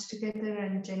your palms together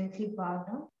and gently bow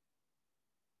down.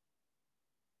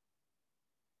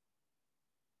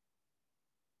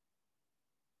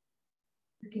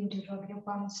 Begin to rub your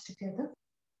palms together.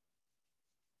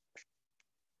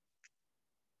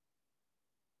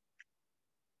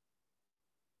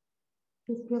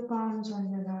 Keep your palms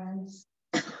on your eyes.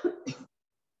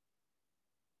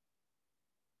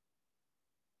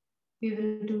 We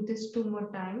will do this 2 more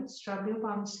times. Rub your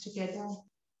palms together.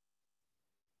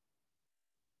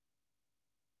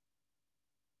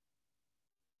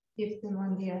 Keep them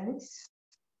on the eyes.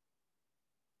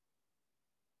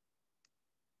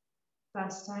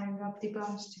 Last time, rub the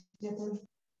palms together.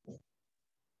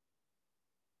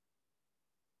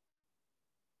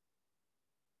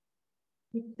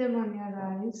 Keep them on your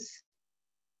eyes.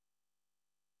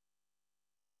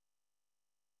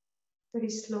 Very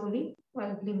slowly,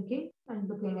 while blinking and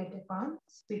looking at your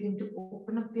palms, begin to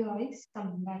open up your eyes,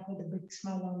 coming back with a big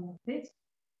smile on your face.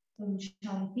 Om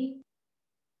Shanti.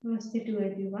 Namaste to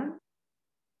everyone.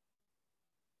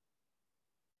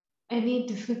 Any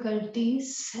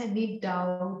difficulties, any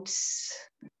doubts,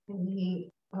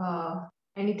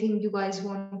 anything you guys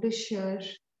want to share?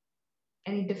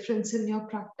 Any difference in your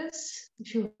practice,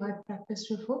 if you had practiced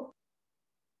before?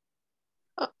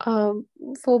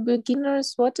 For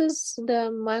beginners, what is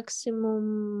the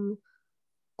maximum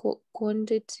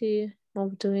quantity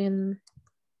of doing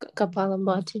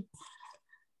kapalbhati?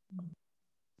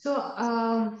 So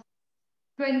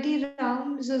 20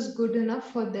 rounds is good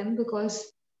enough for them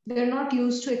because they're not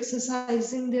used to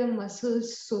exercising their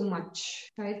muscles so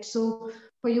much, right? So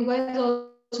for you guys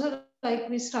also, like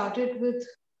we started with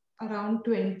around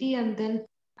 20 and then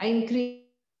I increased.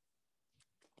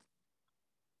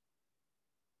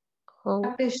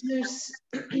 Practitioners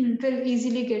will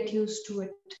easily get used to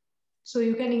it. So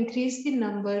you can increase the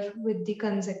number with the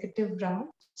consecutive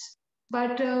rounds.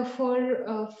 But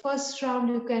for first round,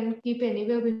 you can keep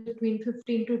anywhere between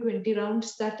 15 to 20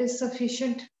 rounds. That is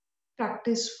sufficient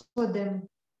practice for them,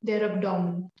 their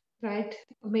abdomen, right?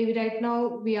 Maybe right now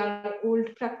we are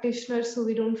old practitioners, so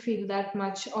we don't feel that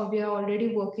much, or we are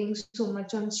already working so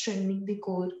much on strengthening the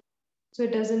core. So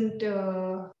it doesn't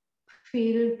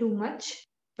feel too much.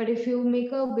 But if you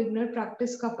make a beginner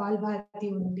practice kapalbhati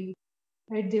only,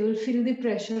 right, they will feel the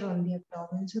pressure on the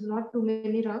abdomen. So not too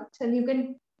many rounds, and you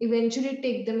can eventually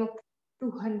take them up to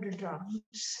 100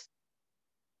 rounds.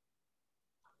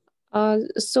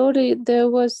 Sorry,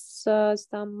 there was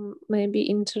some maybe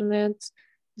internet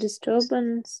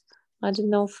disturbance. I don't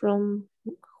know from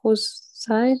whose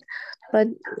side, but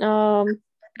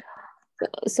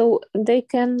so they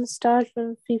can start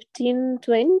from 15,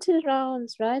 20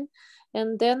 rounds, right?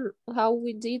 And then how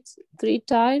we did 3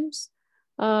 times,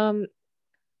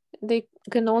 they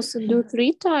can also do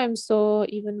 3 times or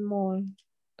even more.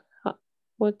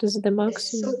 What is the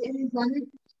maximum? So in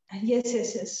one,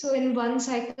 yes. So in one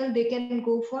cycle, they can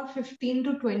go for 15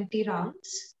 to 20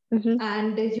 rounds,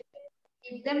 and you can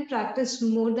keep them practice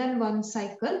more than one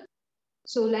cycle.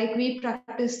 So like we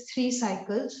practice 3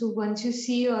 cycles. So once you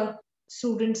see your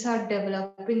students are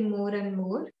developing more and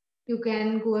more, you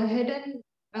can go ahead and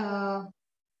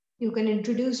you can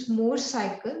introduce more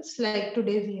cycles like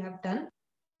today we have done.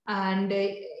 And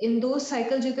in those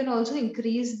cycles, you can also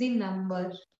increase the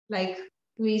number. Like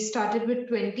we started with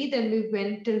 20, then we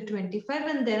went till 25,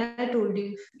 and then I told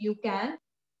you if you can,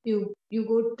 you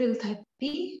go till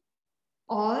 30,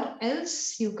 or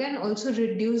else you can also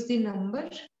reduce the number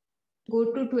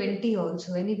go to 20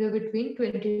 also, anywhere between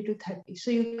 20 to 30.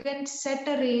 So you can set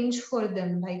a range for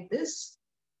them like this,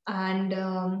 and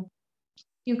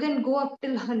you can go up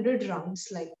till 100 rounds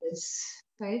like this,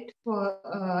 right? For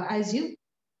as you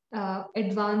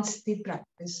advance the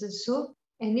practices. So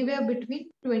anywhere between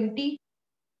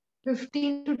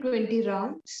 15 to 20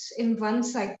 rounds in one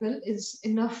cycle is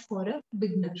enough for a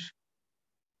beginner.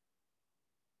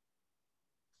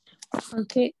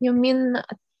 Okay, you mean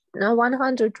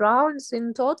 100 rounds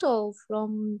in total,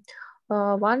 from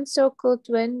one circle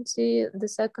 20, the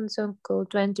second circle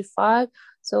 25.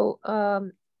 So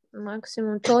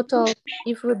maximum total,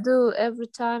 if we do every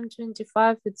time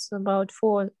 25, it's about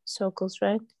 4 circles,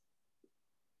 right?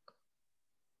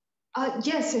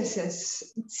 Yes.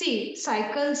 See,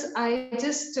 cycles, I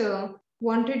just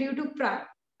wanted you to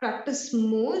practice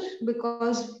more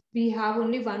because we have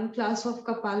only one class of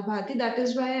kapalbhati. That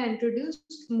is why I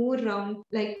introduced more round,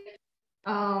 like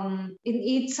in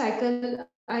each cycle,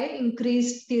 I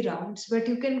increased the rounds, but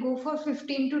you can go for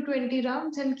 15 to 20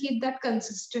 rounds and keep that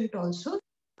consistent also.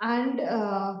 And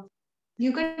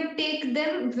you can take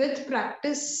them with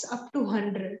practice up to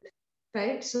 100,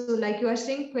 right? So like you are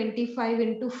saying 25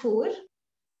 into 4,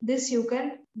 this you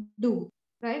can do,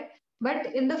 right?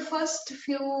 But in the first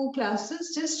few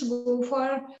classes, just go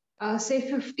for say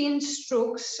 15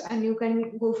 strokes, and you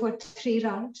can go for 3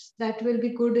 rounds. That will be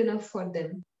good enough for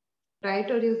them, right?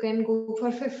 Or you can go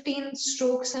for 15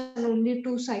 strokes and only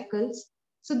 2 cycles.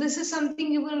 So this is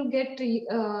something you will get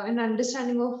an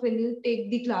understanding of when you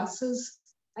take the classes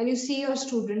and you see your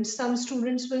students. Some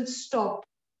students will stop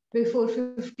before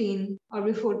 15 or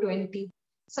before 20.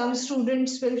 Some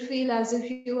students will feel as if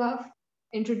you have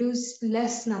introduced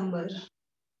less number.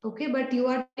 Okay, but you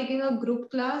are taking a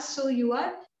group class, so you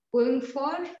are going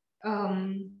for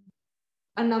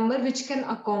a number which can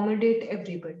accommodate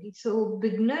everybody. So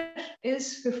beginner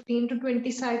is 15 to 20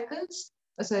 cycles,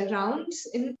 rounds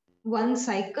in one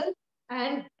cycle,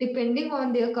 and depending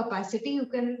on their capacity, you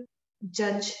can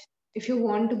judge if you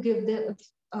want to give them,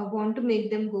 want to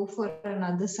make them go for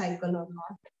another cycle or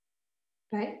not,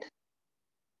 right?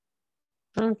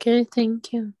 Okay,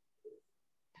 thank you.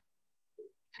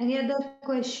 Any other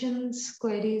questions,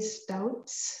 queries,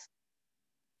 doubts?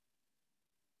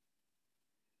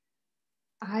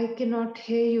 I cannot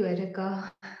hear you,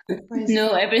 Erica.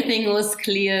 No, everything was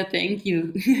clear. Thank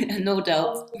you. No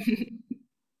doubts.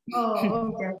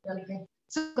 Oh, okay.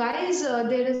 So, guys,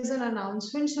 there is an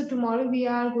announcement. So, tomorrow we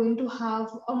are going to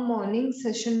have a morning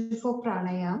session for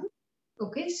pranayam.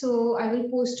 Okay, so I will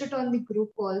post it on the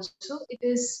group also. It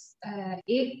is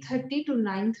 8:30 to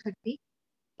 9:30.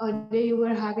 Earlier you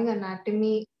were having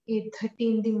anatomy 8:30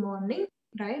 in the morning,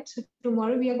 right? So,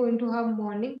 tomorrow we are going to have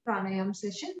morning pranayam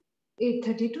session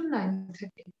 8:30 to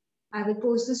 9:30. I will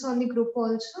post this on the group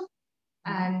also.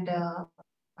 And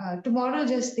tomorrow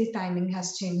just the timing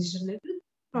has changed a little.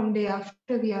 From day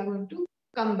after, we are going to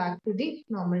come back to the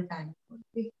normal time.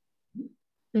 Okay.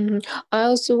 I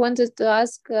also wanted to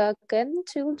ask, can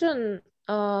children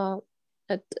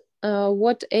at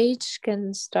what age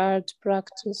can start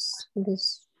practice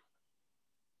this?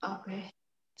 Okay.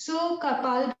 So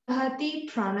kapalbhati,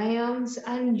 pranayams,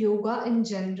 and yoga in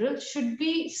general should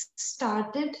be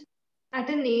started at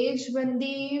an age when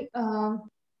the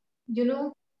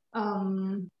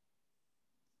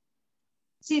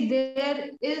see, there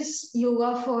is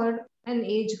yoga for an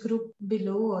age group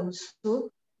below also,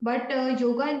 but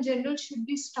yoga in general should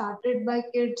be started by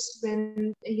kids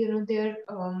when their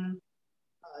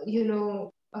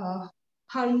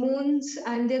hormones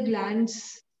and their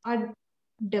glands are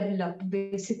developed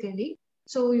basically.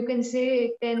 So you can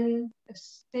say 11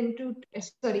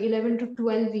 to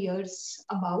 12 years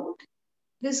about.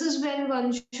 This is when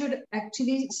one should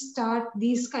actually start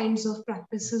these kinds of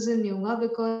practices in yoga,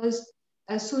 because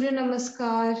Surya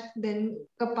Namaskar, then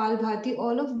Kapalbhati,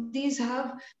 all of these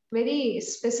have very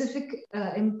specific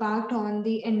impact on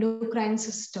the endocrine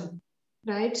system,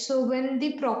 right? So when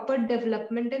the proper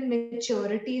development and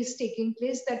maturity is taking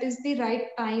place, that is the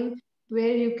right time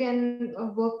where you can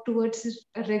work towards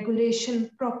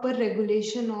proper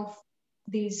regulation of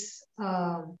these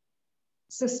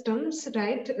systems,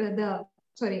 right?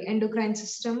 Endocrine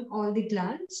system, all the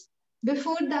glands.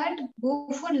 Before that, go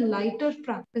for lighter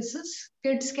practices.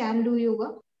 Kids can do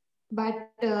yoga, but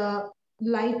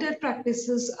lighter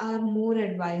practices are more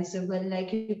advisable.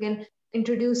 Like you can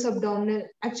introduce abdominal.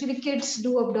 Actually, kids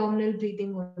do abdominal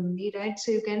breathing only, right?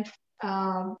 So you can,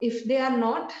 if they are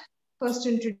not, first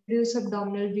introduce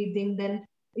abdominal breathing, then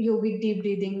yogic deep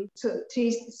breathing. So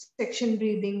 3-section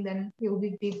breathing, then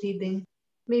yogic deep breathing.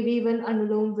 Maybe even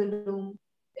anulom vilom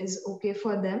is okay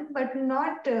for them, but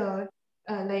not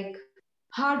like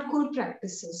hardcore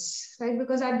practices, right?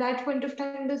 Because at that point of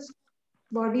time, this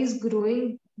body is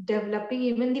growing, developing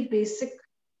even the basic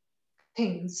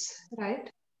things, right?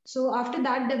 So after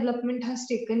that development has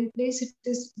taken place, it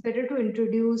is better to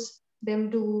introduce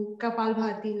them to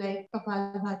kapalbhati, like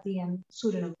kapalbhati and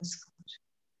Surya Namaskar.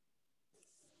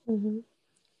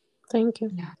 Thank you.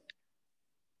 Yeah.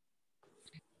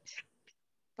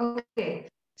 Okay.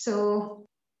 So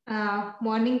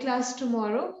morning class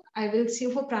tomorrow. I will see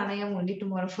you for pranayam only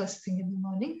tomorrow, first thing in the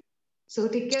morning. So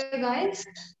take care, guys,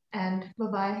 and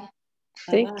bye-bye.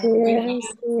 Take care.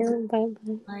 See you.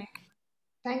 Bye-bye. Bye.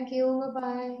 Thank you.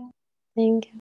 Bye-bye. Thank you.